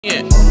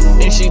Yeah.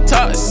 And she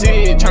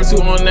toxic, tryna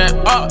sue on that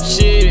op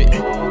shit.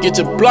 Get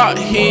your block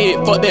hit,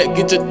 fuck that,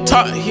 get your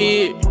top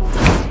hit.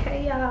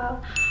 Hey y'all,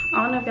 I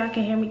don't know if y'all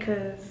can hear me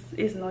because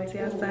it's noisy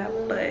outside,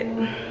 but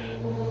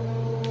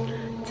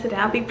today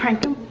I'll be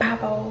pranking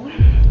Babo.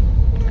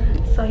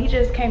 So he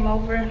just came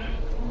over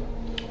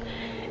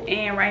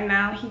and right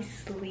now he's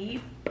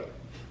asleep,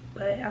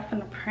 but I'm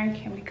finna prank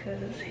him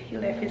because he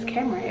left his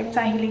camera. Every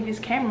time he leave his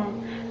camera,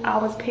 I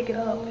always pick it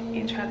up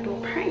and try to do a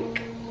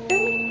prank. Feel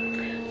me?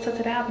 So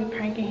today I'll be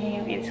pranking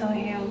him and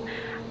telling him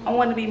I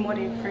want to be more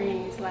than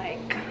friends.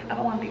 Like, I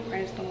don't want to be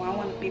friends no more. I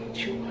want to be with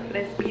you.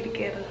 Let's be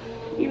together,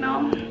 you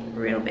know,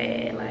 real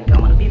bad. Like, I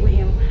want to be with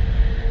him.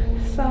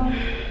 So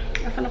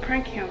I'm finna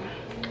prank him.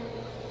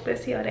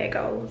 Let's see how that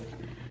goes.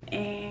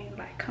 And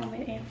like,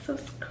 comment and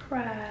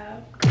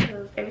subscribe,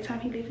 because every time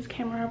he leaves his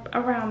camera up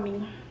around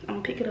me, I'm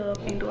gonna pick it up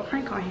and do a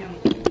prank on him.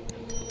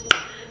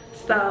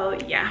 So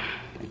yeah.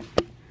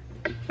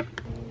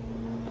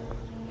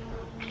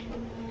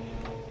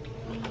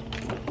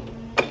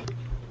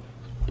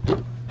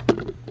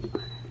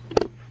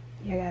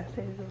 You gotta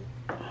say this.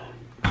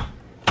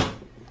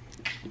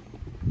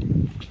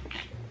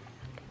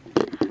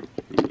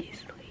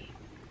 He's asleep.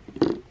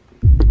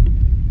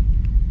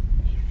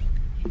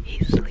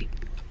 He's asleep.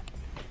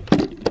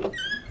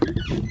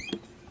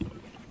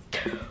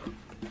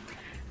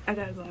 I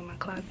gotta go in my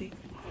closet,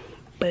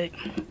 but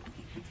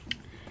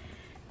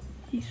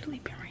he's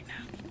sleeping right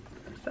now.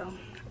 So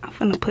I'm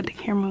finna put the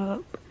camera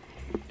up.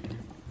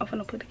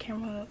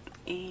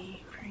 And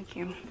prank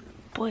him.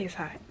 Boy, it's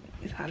hot.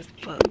 It's hot as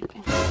fuck.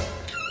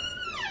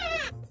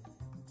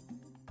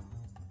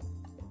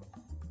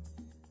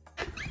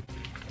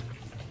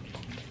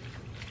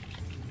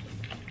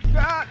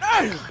 God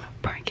damn!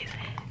 Prank his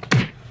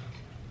head.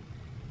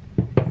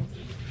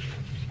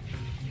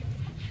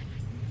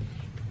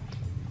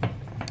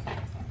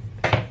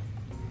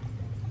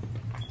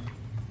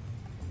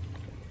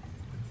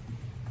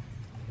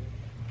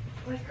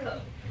 Wake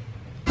up.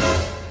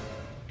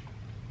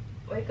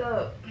 Wake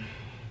up.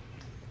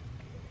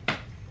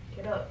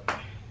 Get up.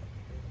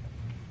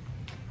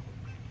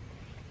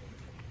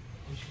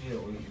 What you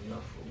get waking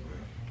up for, bro?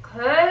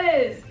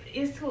 Cause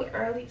it's too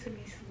early to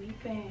be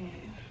sleeping.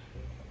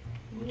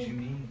 What you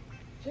mean?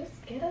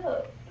 Just get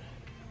up.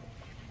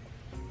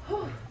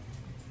 Whew.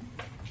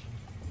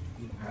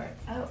 You hot?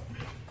 Oh,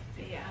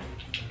 yeah.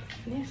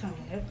 I need some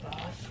lip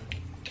gloss.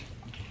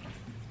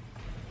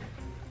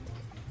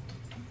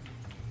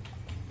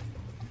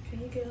 Can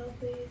you get up,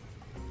 please?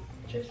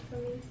 Just for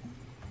me?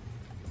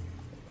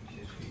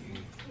 Just for you.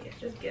 Yeah,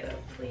 just get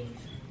up, please.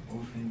 What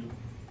we finna do?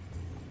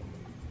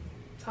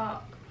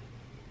 Talk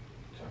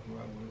Talk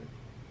about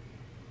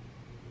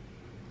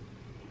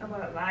what?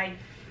 about life,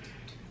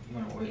 You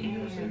wanna wait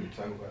until say we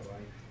talk about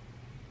life?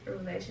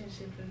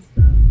 relationship and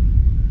stuff.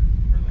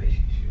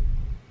 Relationship.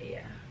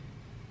 Yeah.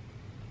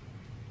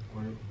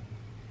 What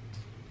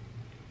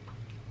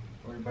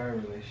about a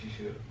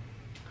relationship?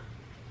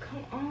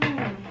 Come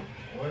on.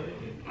 What?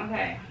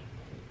 Okay.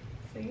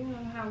 So you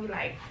know how we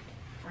like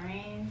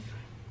friends?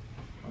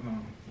 Hold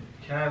on.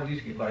 Can I at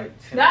least get like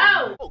 10?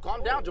 No! Oh,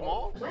 calm down,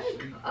 Jamal.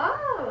 Wake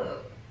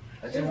up.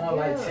 I just want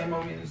like 10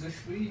 more minutes of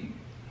sleep.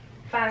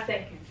 5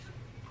 seconds.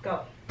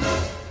 Go.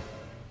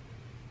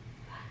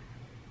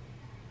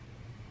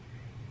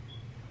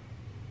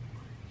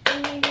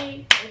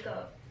 Wake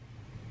up.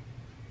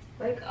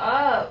 Wake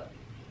up.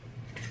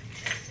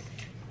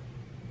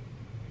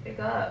 Wake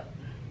up.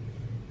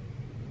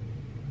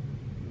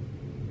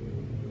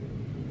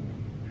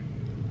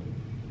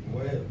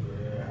 What,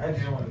 bro? I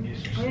just want to get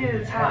some sleep. We need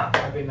to talk.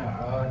 I've been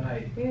out all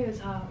night. We need to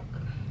talk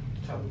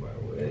Talk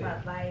about what?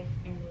 about life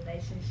and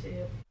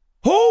relationship.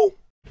 Who?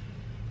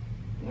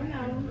 You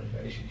know.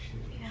 Relationship.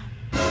 Yeah.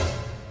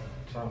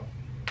 Talk.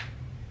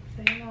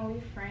 So you know we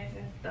friends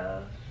and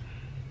stuff,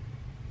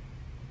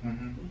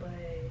 but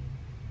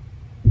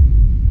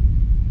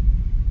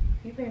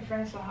you've been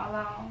friends for how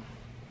long?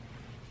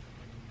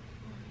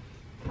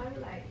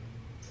 Probably like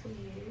 2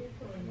 years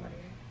or more.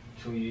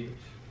 2 years?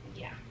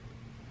 Yeah.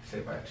 Say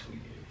about 2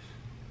 years.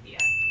 Yeah.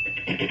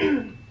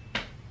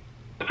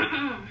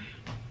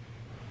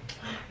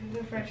 We've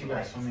been friends But you for got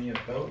like, some in your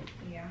throat?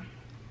 yeah.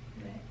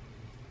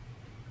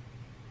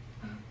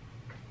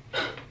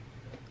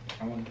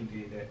 I want to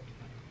do that.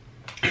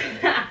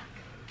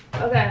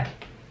 Okay.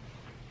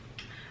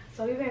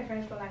 So we've been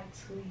friends for like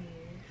 2 years.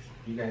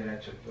 You got it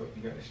out your throat?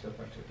 You got the stuff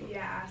out your throat?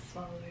 Yeah, I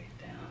swallowed it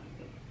down.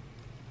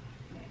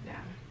 Went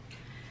down.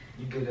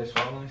 You good at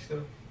swallowing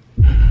stuff?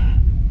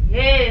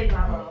 Yes,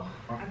 Babo.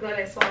 I go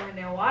at swallowing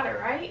that water,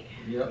 right?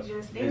 Yep. You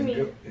just It's need me.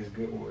 good. It's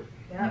good water.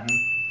 Yep.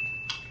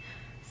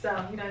 So,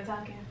 you done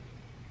talking?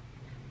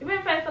 We've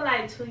been friends for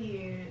like 2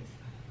 years.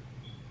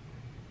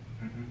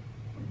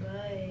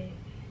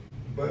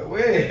 But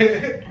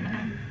wait.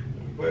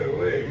 But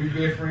wait. We've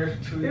been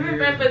friends for 2 years. We've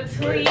been friends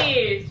for 2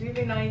 years. We've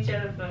been knowing each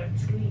other for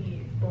 2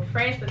 years. Well,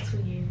 friends for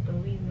 2 years, but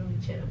we knew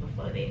each other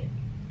before that.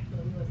 But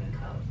we wasn't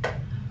close.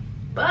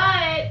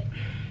 But,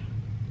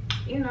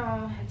 you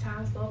know, as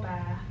times go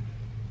by,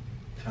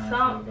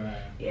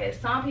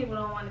 Some people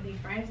don't want to be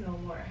friends no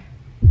more.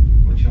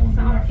 What, you want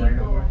to be my friend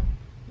no more?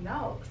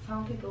 No,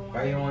 some people want.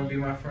 Why you don't want to be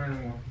my friend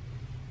no more?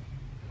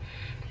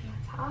 Can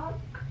I talk?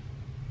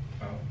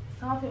 Oh.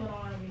 Some people don't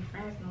want to be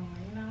friends no more,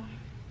 you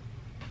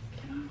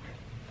know?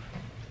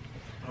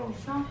 Oh.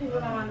 Some people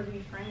don't want to be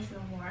friends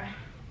no more.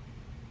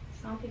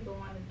 Some people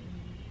want to be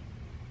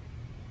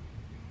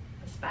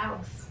a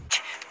spouse.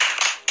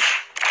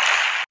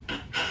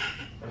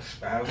 A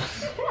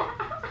spouse?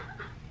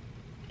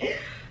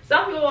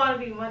 Some people want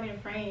to be money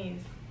and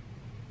friends.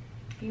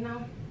 You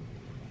know?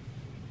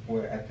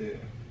 What, at the...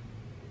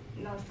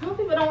 No, some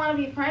people don't want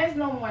to be friends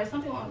no more.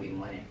 Some people want to be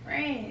money and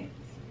friends.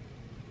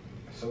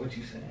 So what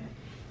you saying?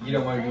 You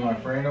don't want to be my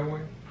friend no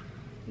more?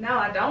 No,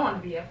 I don't want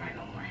to be your friend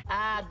no more.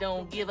 I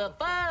don't give a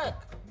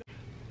fuck.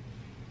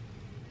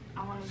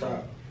 I want to be...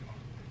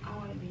 I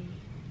want to be,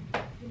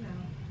 you know.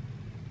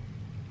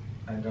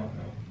 I don't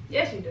know.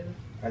 Yes, you do.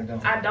 I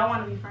don't. I don't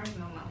want to be friends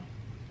no more.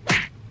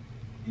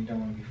 You don't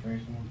want to be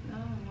friends no more?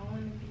 No, I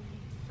want to be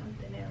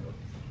something else.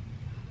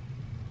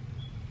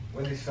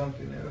 What is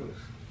something else?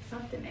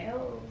 Something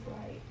else,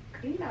 like,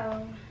 you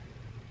know.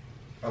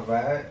 A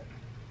vibe?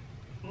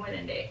 More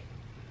than that.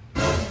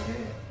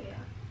 Yeah.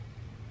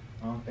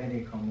 I don't think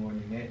they come more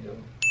than that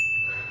though.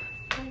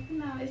 Like, you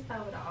know, it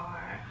starts with an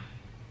R.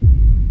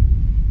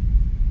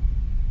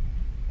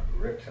 A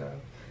reptile?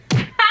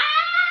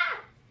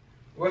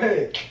 What?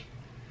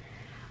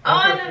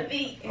 I want to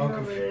be in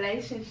a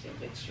relationship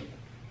with you.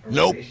 A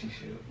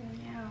relationship?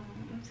 Yeah,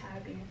 I'm tired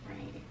of being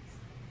friends.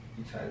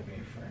 You tired of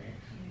being friends?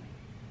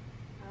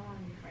 Yeah. I don't want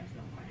to be friends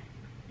no more.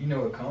 You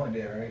know what comes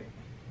with that, right?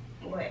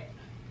 What?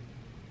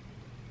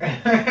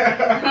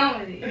 What comes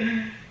with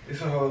it?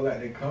 It's a whole lot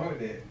that come with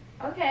that.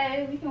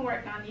 Okay, we can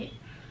work on it.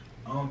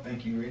 I don't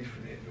think you ready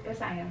for that though.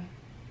 Yes, I am.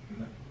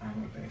 No, I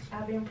don't think so.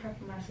 I've been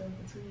prepping myself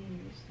for 2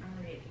 years.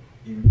 I'm ready.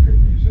 You've been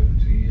prepping yourself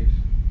for 2 years?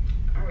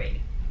 I'm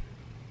ready.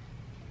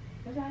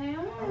 Yes, I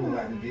am. I'm a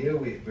lot to deal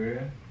with,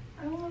 bruh.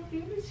 I don't want to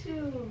be with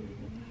you.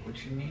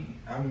 What you mean?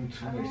 I'm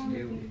too much to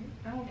deal with.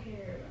 I don't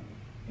care.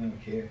 You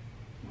don't care?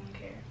 I don't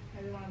care.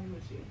 I just want to be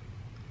with you.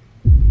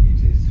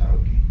 You just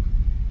talking.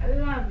 I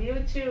just want to be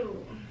with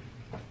you.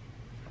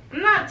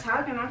 I'm not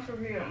talking, I'm for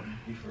real.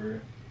 You for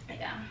real?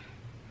 Yeah.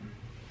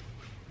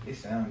 It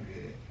sounds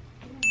good.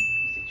 Yeah,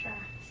 we should try.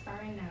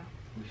 Starting now.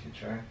 We should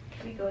try.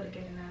 We go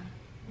together now.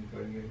 We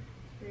go together.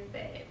 Real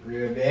bad.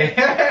 Real bad.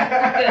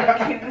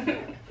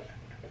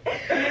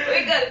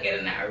 We go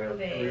together now, real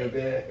bad. Real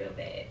bad. Real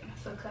bad.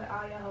 So cut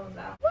all your hoes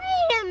out.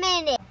 Wait a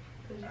minute.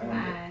 Cause you're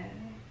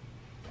mine.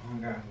 I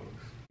don't got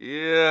hoes.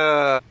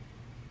 Yeah.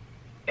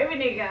 Every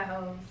nigga got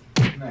hoes.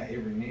 Not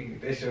every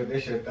nigga. That's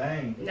your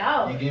thing.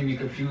 No. You getting me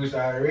confused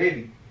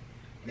already.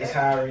 That's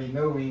how I already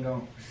know we ain't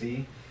gonna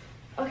see.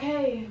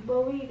 Okay,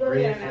 but we go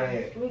Red together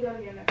flag. now. We go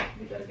together.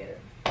 We go together.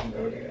 We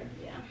go together.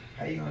 Yeah.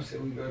 How you gonna say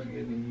we go together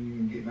and you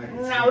even get mad at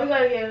No, we go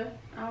together.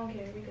 I don't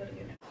care. We go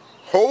together.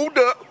 Hold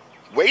up.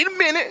 Wait a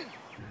minute.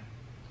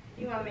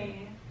 You my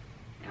man.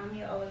 I'm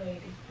your old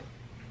lady.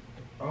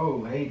 Oh,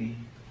 lady.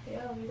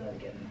 Yeah, we go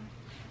together now.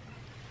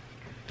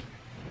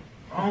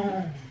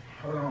 Oh,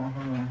 hold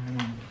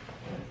on.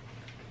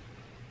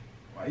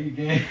 Why you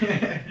getting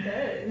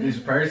this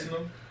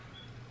personal?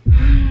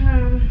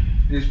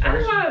 This I personal?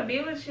 just want to be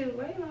with you.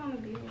 Why you want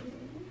to be with me?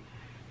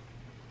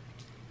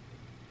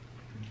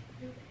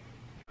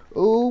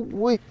 Oh,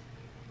 wait.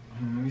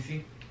 Let me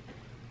see.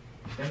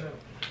 Stand up.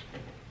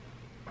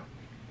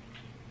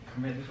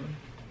 Come here this way.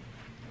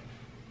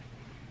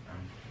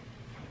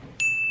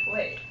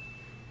 Wait.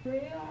 I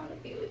really don't want to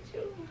be with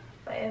you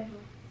forever.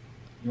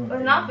 You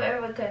But not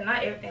forever, because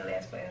not everything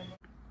lasts forever.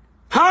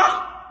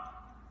 Huh?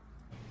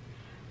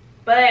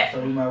 But So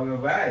we might well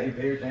vibe if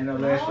everything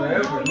don't last No,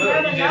 forever. no, Look, you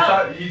never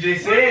know. you just you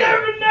said it.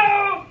 never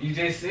know. You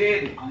just said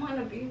it. I want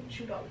to be with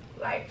you though,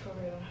 like for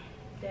real.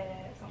 Dead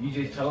ass. You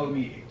just told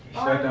me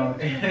stuff don't.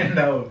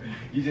 No,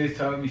 you just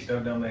told me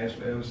stuff don't last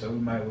forever. So we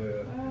might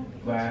well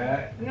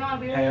vibe, You want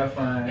to be with have me?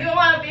 fun. You don't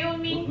want to be with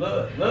me?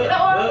 Look, You don't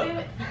want to be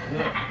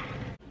look.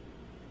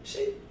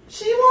 with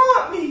She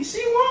want me. She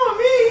want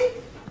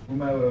me. We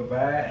might well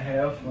vibe,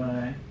 have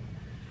fun,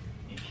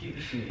 and keep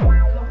the shit. Come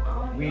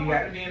on. We you ain't don't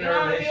got to be in you a don't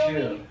wanna be with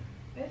relationship. me?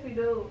 Yes, we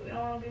do. You don't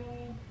want to be with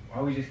me?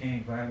 Why we just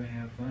can't vibe and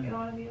have You fun? don't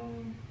want to be with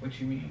me? What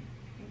you mean?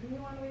 Do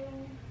you want to be with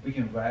me? We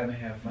can vibe and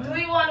have fun. Do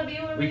you want to be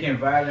with me? We can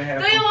vibe and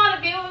have Do you fun. want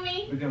to be with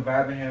me? We can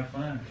vibe and have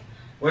fun.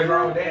 What's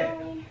wrong with that?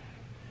 Do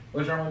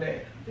What's wrong with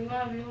that? you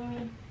want to be with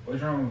me?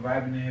 What's wrong with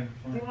vibing and having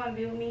Do you fun? want to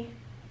be with me?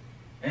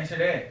 Answer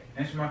that.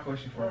 Answer my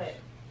question first. What?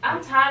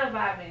 I'm tired of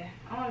vibing.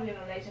 I want to be in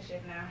a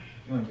relationship now.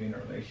 You want to be in a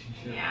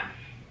relationship? Yeah.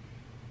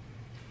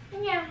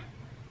 Yeah.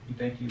 You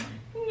think you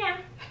Yeah.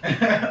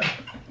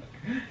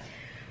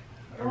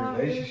 a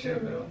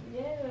relationship though?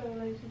 Yeah, a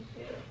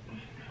relationship.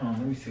 Hold on,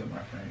 let me see what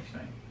my friends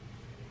think.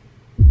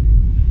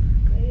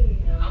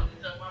 Great.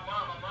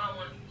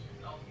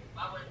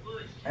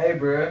 Hey,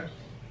 bruh.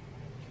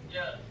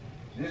 Yeah.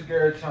 This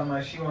girl talking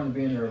about she want to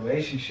be in a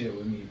relationship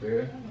with me,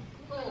 bruh.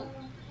 Who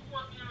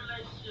want to be in a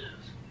relationship?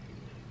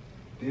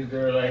 This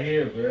girl right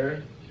here,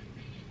 bruh.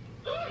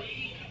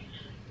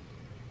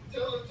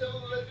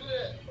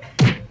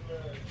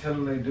 Tell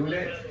them they do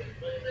that?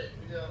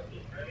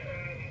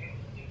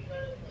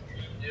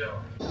 Yeah.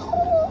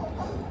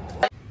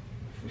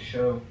 For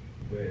sure.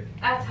 But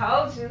I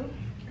told you.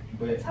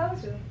 but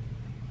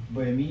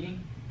but me,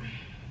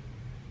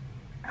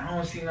 I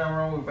don't see nothing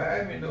wrong with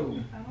vibing though.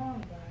 I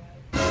don't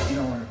vibe. You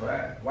don't want to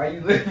vibe.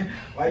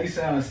 Why you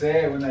sound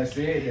sad when I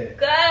said that?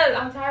 Cause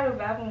I'm tired of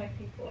vibing with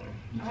people.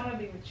 I want to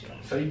be with you.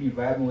 So you be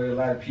vibing with a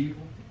lot of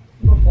people?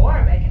 Before,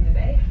 back in the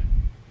day.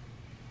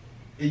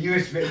 And you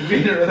expect to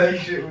be in a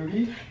relationship with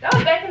me? That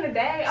was back in the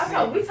day.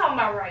 We talking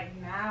about right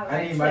now. I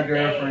Like need my today.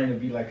 girlfriend to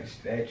be like a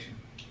statue.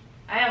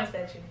 I am a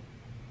statue.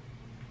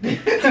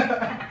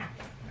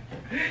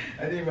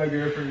 I need my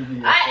girlfriend to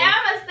be. I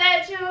am a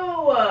statue.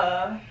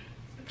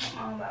 Come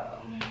on,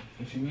 Babo.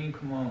 What you mean?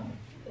 Come on.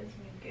 Let's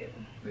be good.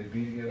 Let's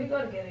be together. We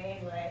go together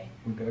anyway.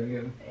 We go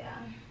together. Yeah.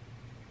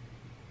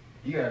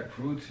 You gotta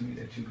prove to me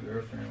that you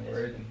girlfriend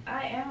worthy.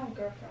 I am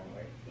girlfriend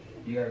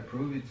worthy. You gotta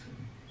prove it to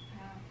me.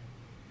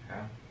 How?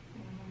 How?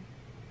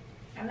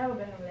 I've never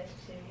been in a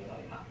relationship. You're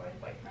gonna be my first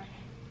boyfriend.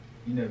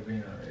 You never been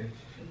in a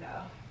relationship.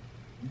 No.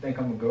 You think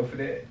I'm gonna go for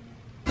that?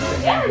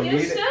 Yeah, you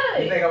should.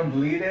 You think I'm gonna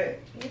believe that?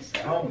 You should.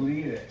 I don't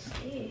believe that.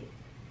 Shit.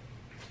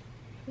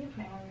 You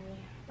playing with me.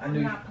 I I'm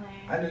knew not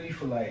playing. I knew you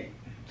for like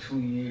 2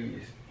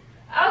 years.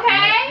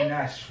 Okay. And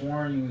I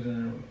sworn you was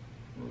in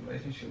a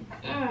relationship.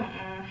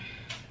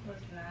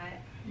 Was not.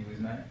 You was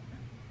not.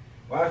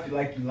 Why I feel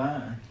like you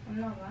lying? I'm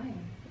not lying.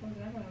 I was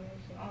never in a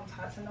relationship. I don't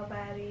talk to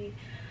nobody.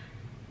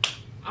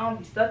 I don't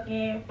be stuck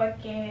in,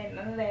 fucking,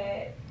 none of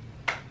that.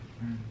 I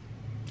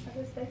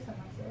just stay to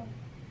myself.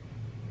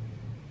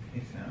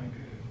 It sound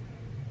good.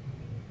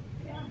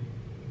 Yeah.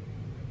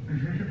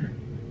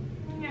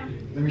 Yeah.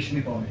 Let me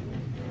sleep on it.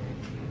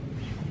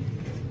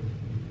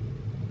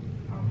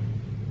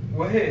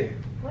 What?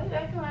 Why you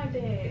acting like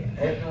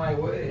that? Acting like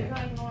what? You know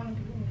you want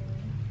to do me.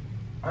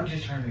 I'm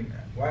just trying to.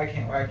 Why I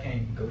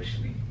can't go to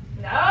sleep?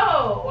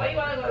 No. Why you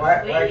want to go to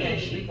sleep? Why I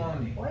can't sleep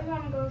on it? Why you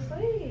want to go to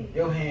sleep?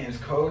 Your hand's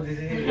cold as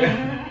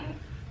hell.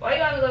 Why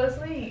you want to go to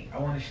sleep? I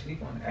want to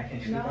sleep on it. I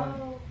can't sleep on it.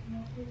 No.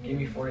 Give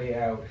me 48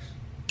 hours.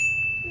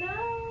 No.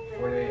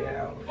 48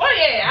 hours.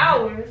 48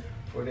 hours?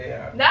 48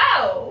 hours.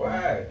 No.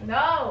 Why?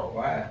 No.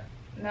 Why?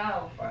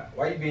 No.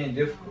 Why you being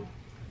difficult?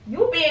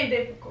 You being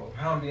difficult.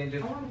 How I'm being I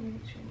difficult? want to be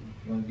with you.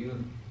 You want to be with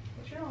me?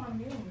 But you don't want to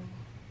be with me.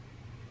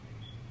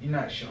 You're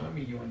not showing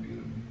me you want to be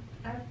with me.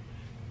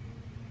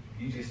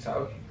 You just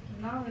talking.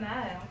 No, I'm not.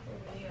 I'm for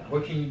real.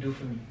 What can you do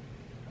for me?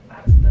 A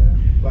lot of stuff.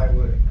 Like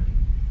what?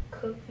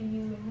 Cook for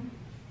you.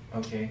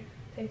 Okay.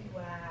 Take you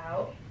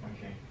out.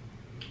 Okay.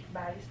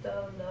 Buy you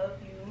stuff.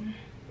 Love you.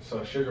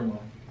 So sugar mom.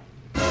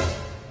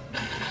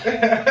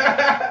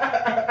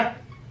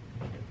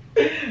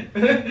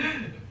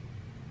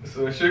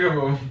 So a sugar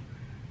mom.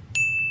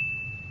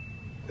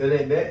 That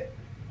ain't that?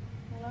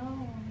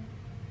 No.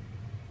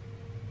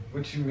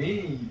 What you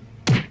mean?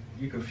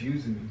 You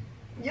confusing me.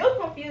 You're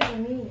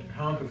confusing me.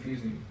 How I'm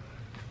confusing you?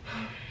 I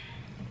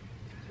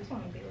just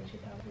want to be with you,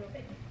 though, real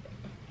bad.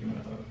 Give me a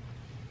hug.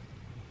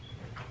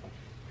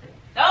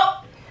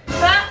 Nope.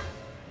 Stop.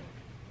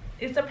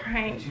 It's a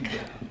prank. What you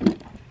doing?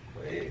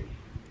 Wait.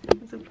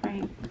 It's a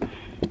prank.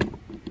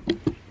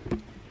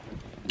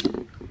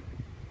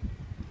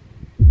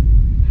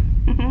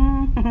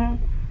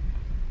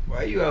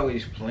 Why you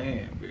always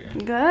playing, bro?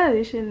 Good.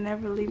 You should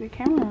never leave a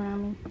camera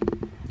around me.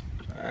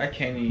 I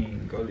can't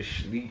even go to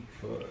sleep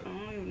for I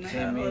don't even know 10 how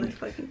to hold minutes.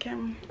 this fucking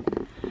camera.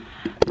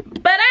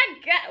 But I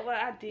got, well,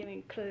 I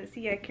didn't, because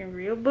he acting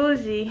real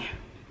bougie.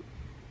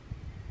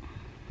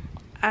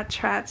 I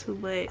tried to,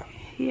 but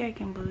he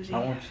acting bougie. I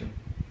want you.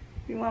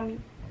 You want me?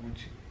 I want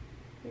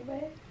you. You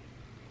bad?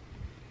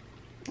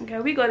 Okay,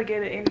 we go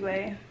together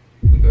anyway.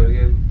 We go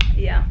together?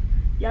 Yeah.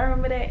 Y'all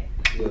remember that?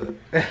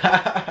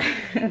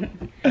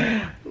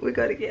 Yeah. We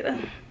go together.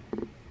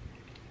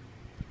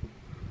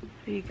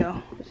 Here you go.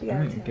 What you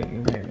gotta tell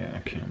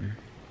me?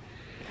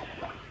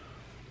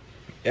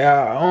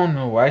 Yeah, I don't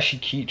know why she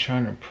keep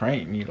trying to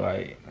prank me.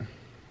 Like,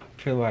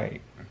 I feel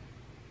like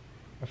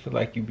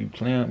you be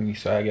playing with me,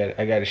 so I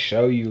gotta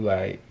show you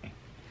like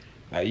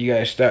you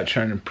gotta stop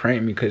trying to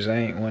prank me, cause I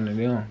ain't one of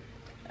them.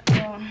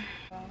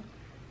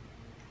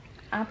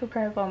 I'm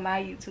prepared for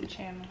my YouTube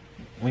channel.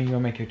 When you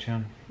gonna make your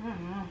channel?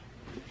 Mm-hmm.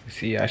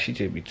 See, I should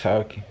just be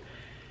talking,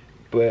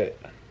 but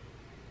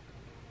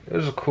it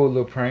was a cool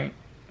little prank.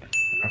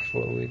 I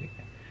fuck with it.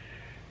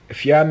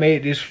 If y'all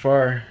made this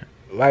far,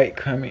 like,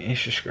 comment, and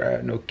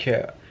subscribe. No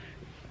cap.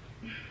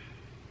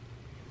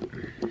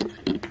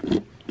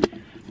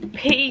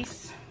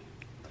 Peace.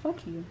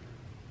 Fuck you.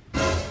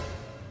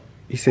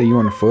 You said you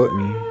wanna fuck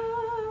me.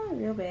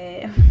 Real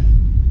bad.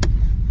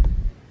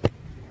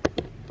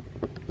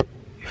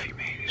 If you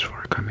made this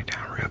far, comment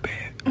down real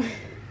bad.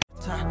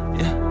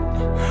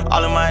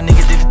 All of my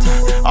niggas did the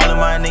time. All of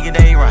my niggas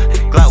they ain't right.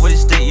 Glock with a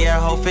stick, yeah,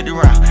 whole 50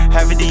 round.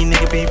 Half of these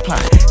niggas be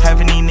plotting. Half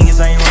of these niggas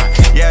ain't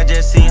right. Yeah, I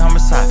just seen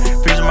homicide.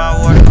 Freezing my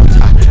water, I'm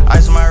tired.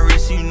 Ice on my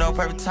wrist, you know,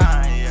 perfect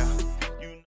time. Yeah.